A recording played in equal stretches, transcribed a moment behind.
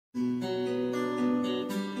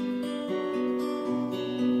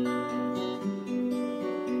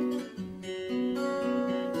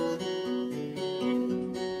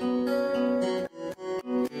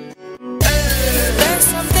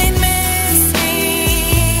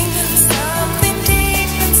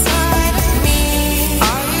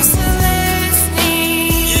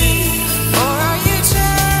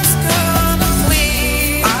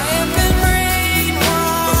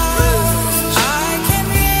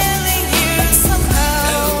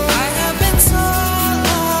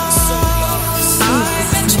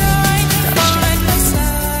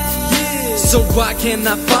so why can't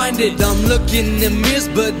I find it? I'm looking in mirrors,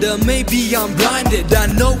 but maybe I'm blinded. I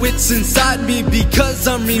know it's inside me because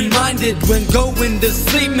I'm reminded. When going to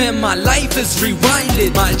sleep, man, my life is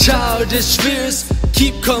rewinded. My childish fears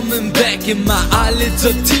keep coming back in my eyelids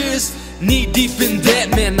of tears. Knee deep in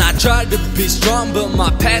that, man, I try to be strong, but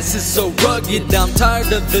my past is so rugged. I'm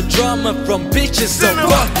tired of the drama from bitches, so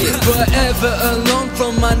fuck it. Forever alone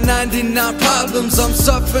from my 99 problems. I'm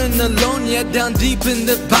suffering alone, yeah, down deep in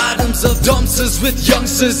the bottoms of dumpsters with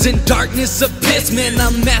youngsters in darkness abyss. Man,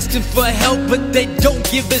 I'm asking for help, but they don't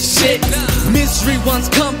give a shit. Misery wants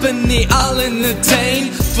company, I'll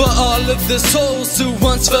entertain. For all of the souls who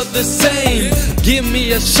once felt the same, give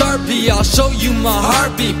me a Sharpie, I'll show you my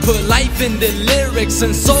heartbeat. Put life in the lyrics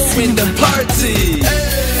and soul in the party.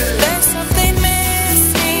 There's something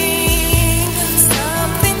missing,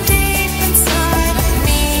 something deep inside of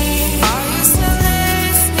me. Are you still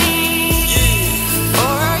listening?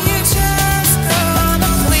 Or are you just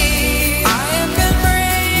gonna flee? I have been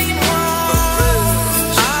brainwashed,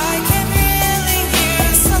 I can really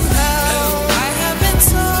use some help. I have been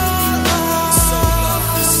so lost,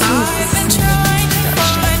 I've been trying to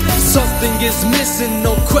find myself. Something is missing,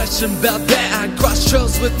 no question about that. I crossed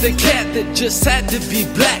trails with a cat that just had to be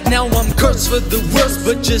black. Now I'm cursed for the worst,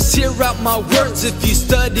 but just hear out my words. If you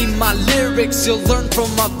study my lyrics, you'll learn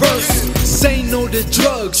from my verse. Say no to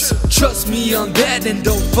drugs, trust me on that. And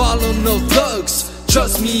don't follow no thugs,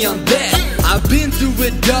 trust me on that. I've been through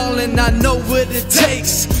it all and I know what it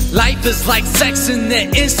takes. Life is like sex and there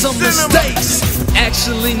is some mistakes.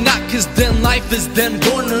 Actually not, cause then life is then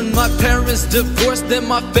born. When my parents divorced, then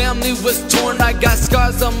my family was torn. I got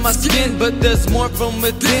scars on my skin, but there's more from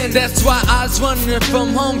within. That's why I was running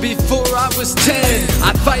from home before I was 10.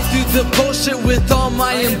 I fight through the bullshit with all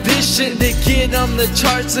my ambition to get on the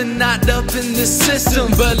charts and not up in the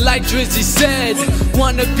system. But like Drizzy said,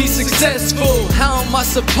 wanna be successful, how am I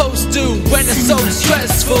supposed to when it's so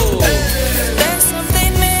stressful?